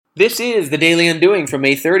This is the Daily Undoing from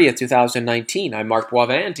May 30th, 2019. I'm Mark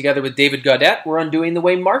Boivin, and together with David Gaudette, we're undoing the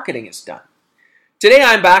way marketing is done. Today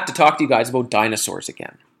I'm back to talk to you guys about dinosaurs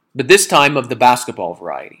again, but this time of the basketball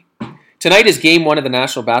variety. Tonight is Game 1 of the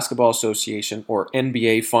National Basketball Association, or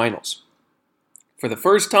NBA, Finals. For the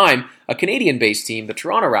first time, a Canadian-based team, the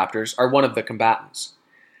Toronto Raptors, are one of the combatants.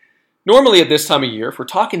 Normally at this time of year, if we're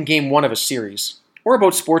talking Game 1 of a series, or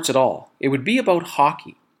about sports at all, it would be about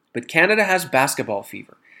hockey, but Canada has basketball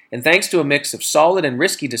fever. And thanks to a mix of solid and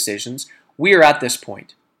risky decisions, we are at this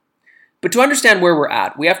point. But to understand where we're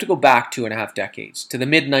at, we have to go back 2.5 decades, to the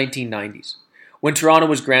mid-1990s, when Toronto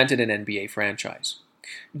was granted an NBA franchise.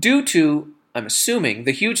 Due to, I'm assuming,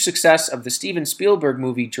 the huge success of the Steven Spielberg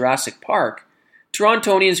movie Jurassic Park,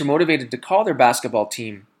 Torontonians were motivated to call their basketball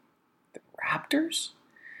team the Raptors?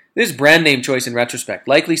 This brand name choice in retrospect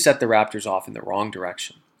likely set the Raptors off in the wrong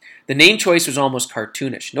direction. The name choice was almost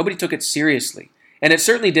cartoonish. Nobody took it seriously. And it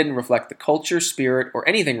certainly didn't reflect the culture, spirit, or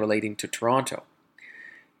anything relating to Toronto.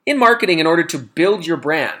 In marketing, in order to build your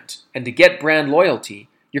brand and to get brand loyalty,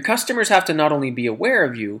 your customers have to not only be aware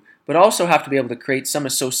of you, but also have to be able to create some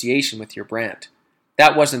association with your brand.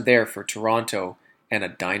 That wasn't there for Toronto and a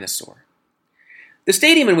dinosaur. The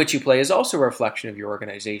stadium in which you play is also a reflection of your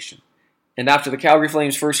organization. And after the Calgary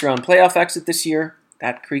Flames' first-round playoff exit this year,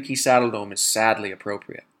 that creaky Saddledome is sadly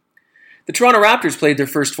appropriate. The Toronto Raptors played their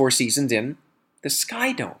first 4 seasons in the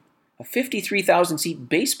Sky Dome, a 53,000-seat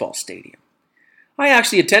baseball stadium. I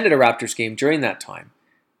actually attended a Raptors game during that time,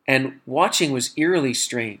 and watching was eerily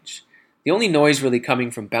strange. The only noise really coming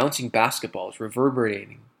from bouncing basketballs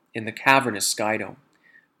reverberating in the cavernous Sky Dome.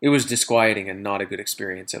 It was disquieting and not a good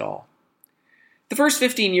experience at all. The first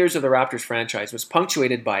 15 years of the Raptors franchise was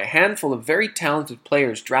punctuated by a handful of very talented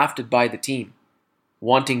players drafted by the team,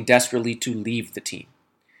 wanting desperately to leave the team.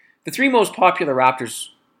 The 3 most popular Raptors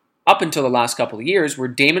up until the last couple of years were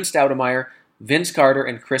Damon Stoudemire, Vince Carter,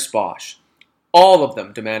 and Chris Bosh. All of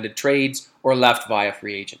them demanded trades or left via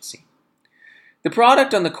free agency. The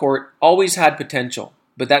product on the court always had potential,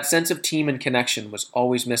 but that sense of team and connection was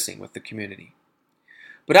always missing with the community.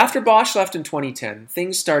 But after Bosh left in 2010,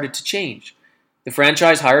 things started to change. The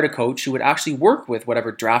franchise hired a coach who would actually work with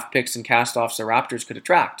whatever draft picks and cast-offs the Raptors could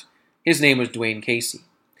attract. His name was Dwayne Casey.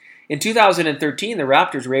 In 2013, the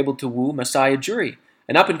Raptors were able to woo Masai Ujiri,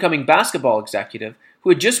 an up-and-coming basketball executive who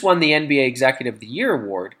had just won the NBA Executive of the Year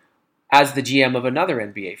award as the GM of another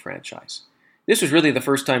NBA franchise. This was really the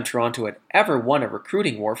first time Toronto had ever won a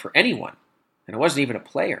recruiting war for anyone, and it wasn't even a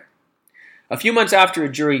player. A few months after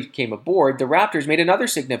Ujiri came aboard, the Raptors made another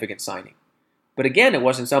significant signing. But again, it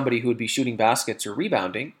wasn't somebody who would be shooting baskets or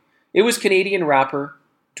rebounding. It was Canadian rapper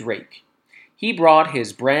Drake. He brought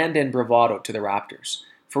his brand and bravado to the Raptors,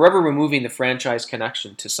 forever removing the franchise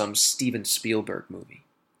connection to some Steven Spielberg movie.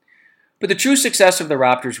 But the true success of the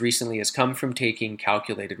Raptors recently has come from taking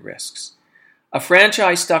calculated risks. A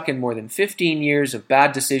franchise stuck in more than 15 years of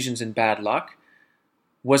bad decisions and bad luck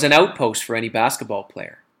was an outpost for any basketball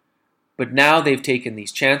player. But now they've taken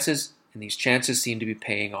these chances, and these chances seem to be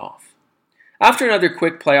paying off. After another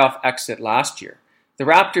quick playoff exit last year, the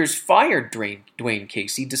Raptors fired Dwayne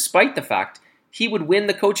Casey despite the fact he would win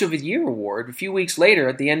the Coach of the Year award a few weeks later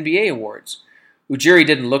at the NBA Awards. Ujiri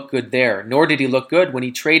didn't look good there, nor did he look good when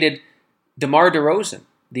he traded DeMar DeRozan,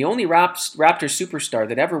 the only Raptors superstar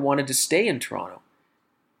that ever wanted to stay in Toronto.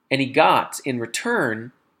 And he got, in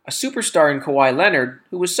return, a superstar in Kawhi Leonard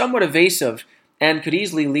who was somewhat evasive and could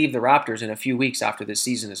easily leave the Raptors in a few weeks after this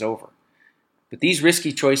season is over. But these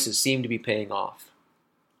risky choices seem to be paying off.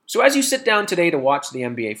 So as you sit down today to watch the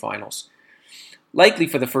NBA Finals, likely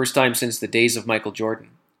for the first time since the days of Michael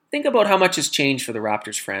Jordan, think about how much has changed for the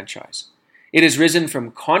Raptors franchise. It has risen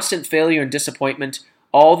from constant failure and disappointment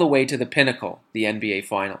all the way to the pinnacle, the NBA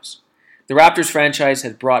Finals. The Raptors franchise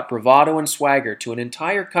has brought bravado and swagger to an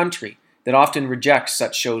entire country that often rejects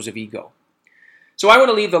such shows of ego. So I want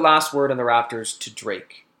to leave the last word on the Raptors to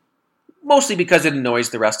Drake, mostly because it annoys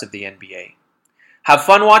the rest of the NBA. Have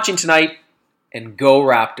fun watching tonight, and go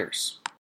Raptors!